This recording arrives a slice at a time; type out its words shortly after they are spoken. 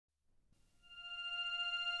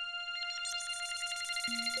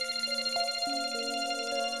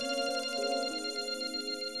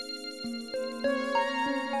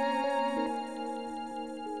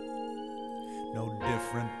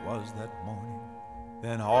different was that morning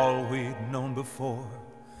than all we'd known before.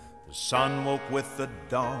 The sun woke with the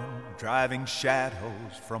dawn, driving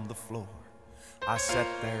shadows from the floor. I sat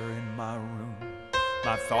there in my room,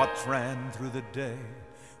 my thoughts ran through the day,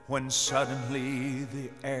 when suddenly the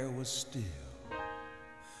air was still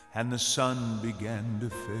and the sun began to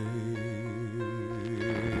fade.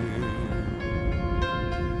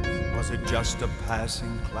 Was it just a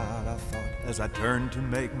passing cloud, I thought, as I turned to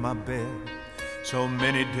make my bed? So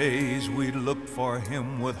many days we looked for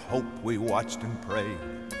him, with hope we watched and prayed.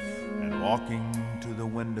 And walking to the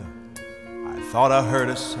window, I thought I heard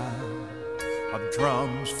a sound of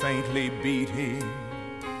drums faintly beating,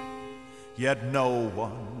 yet no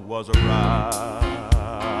one was around.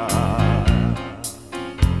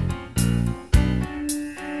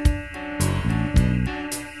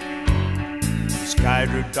 The sky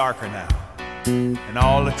grew darker now, and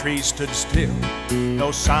all the trees stood still.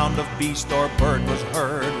 No sound of beast or bird was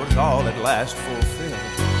heard, was all at last fulfilled.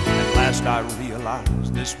 At last I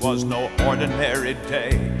realized this was no ordinary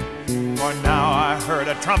day, for now I heard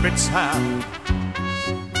a trumpet sound,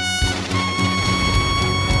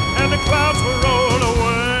 and the clouds were rolled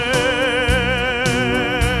away.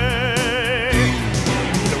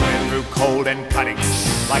 The wind grew cold and cutting,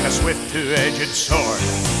 like a swift two-edged sword,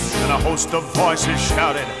 and a host of voices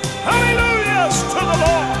shouted, "Hallelujahs to the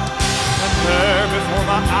Lord!" And there before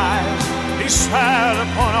my eyes he sat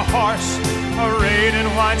upon a horse, arrayed in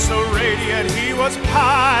white so radiant he was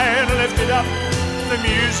high and lifted up. The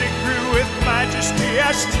music grew with majesty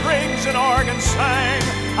as strings and organs sang.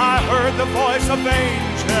 I heard the voice of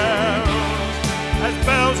angels as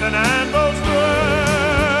bells and anvils rang.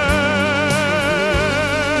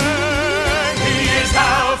 He is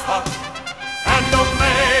Alpha and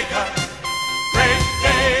Omega, great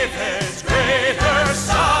David's greater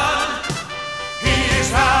son. He is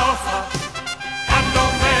Alpha and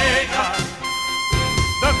Omega,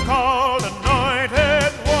 the called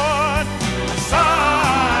anointed one.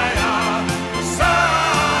 Messiah,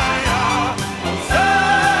 Messiah,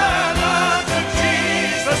 Hosanna to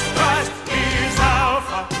Jesus Christ. He is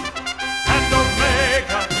Alpha and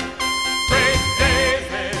Omega, great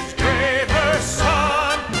David's greater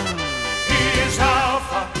son. He is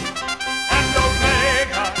Alpha and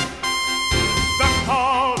Omega, the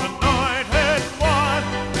called anointed one.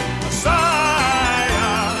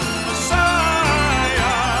 Messiah,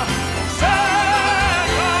 Messiah,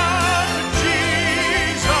 Hosanna to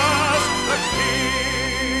Jesus the King.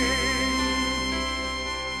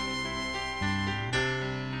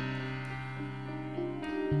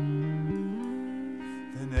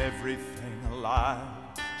 Then everything alive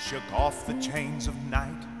shook off the chains of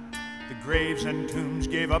night. The graves and tombs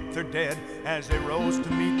gave up their dead as they rose to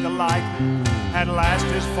meet the light. At last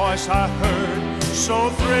his voice I heard, so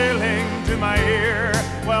thrilling to my ear.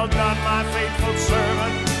 Well done, my faithful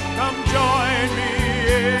servant, come join me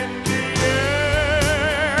in